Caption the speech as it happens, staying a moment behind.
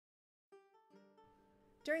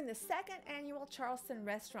During the second annual Charleston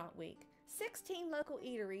Restaurant Week, 16 local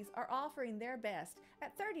eateries are offering their best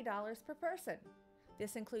at $30 per person.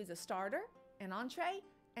 This includes a starter, an entree,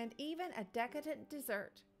 and even a decadent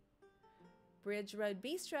dessert. Bridge Road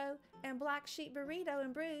Bistro and Black Sheep Burrito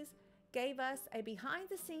and Brews gave us a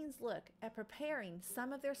behind-the-scenes look at preparing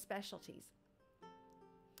some of their specialties.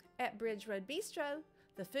 At Bridge Road Bistro,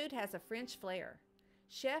 the food has a French flair.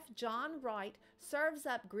 Chef John Wright serves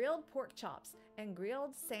up grilled pork chops and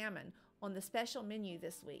grilled salmon on the special menu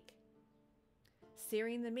this week.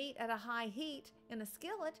 Searing the meat at a high heat in a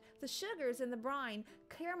skillet, the sugars in the brine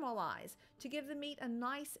caramelize to give the meat a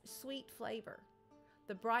nice, sweet flavor.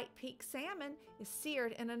 The bright pink salmon is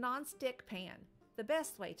seared in a non-stick pan, the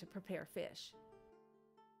best way to prepare fish.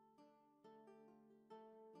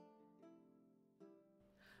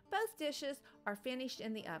 Both dishes are finished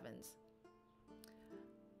in the ovens.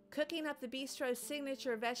 Cooking up the bistro's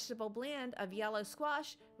signature vegetable blend of yellow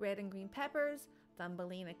squash, red and green peppers,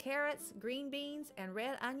 Thumbelina carrots, green beans, and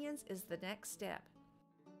red onions is the next step.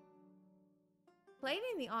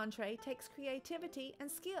 Plating the entree takes creativity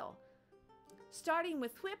and skill. Starting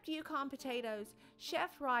with whipped Yukon potatoes,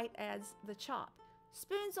 Chef Wright adds the chop,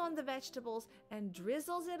 spoons on the vegetables, and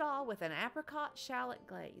drizzles it all with an apricot shallot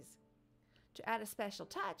glaze. To add a special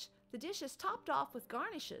touch, the dish is topped off with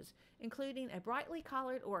garnishes, including a brightly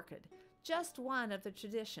colored orchid, just one of the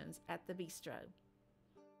traditions at the bistro.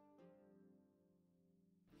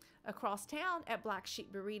 Across town at Black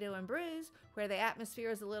Sheep Burrito and Brews, where the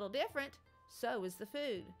atmosphere is a little different, so is the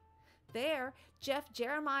food. There, Chef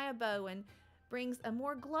Jeremiah Bowen brings a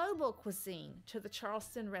more global cuisine to the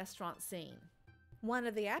Charleston restaurant scene. One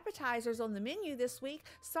of the appetizers on the menu this week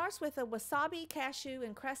starts with a wasabi cashew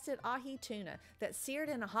encrusted ahi tuna that's seared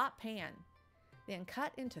in a hot pan, then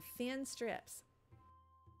cut into thin strips.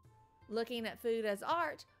 Looking at food as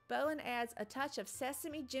art, Bowen adds a touch of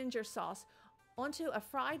sesame ginger sauce onto a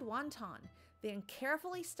fried wonton, then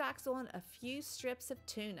carefully stacks on a few strips of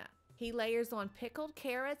tuna. He layers on pickled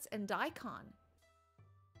carrots and daikon,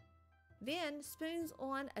 then spoons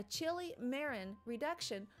on a chili marin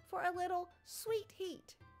reduction for a little sweet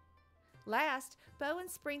heat. Last, Bowen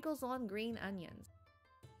sprinkles on green onions.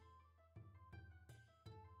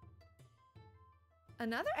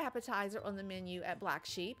 Another appetizer on the menu at Black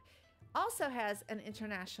Sheep also has an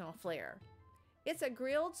international flair. It's a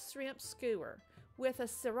grilled shrimp skewer with a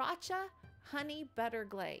sriracha honey butter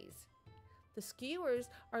glaze. The skewers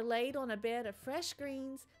are laid on a bed of fresh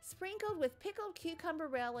greens, sprinkled with pickled cucumber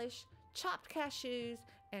relish, chopped cashews,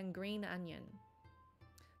 and green onion.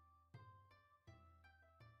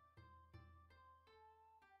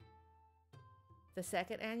 The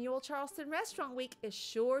second annual Charleston Restaurant Week is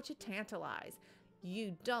sure to tantalize.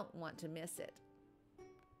 You don't want to miss it.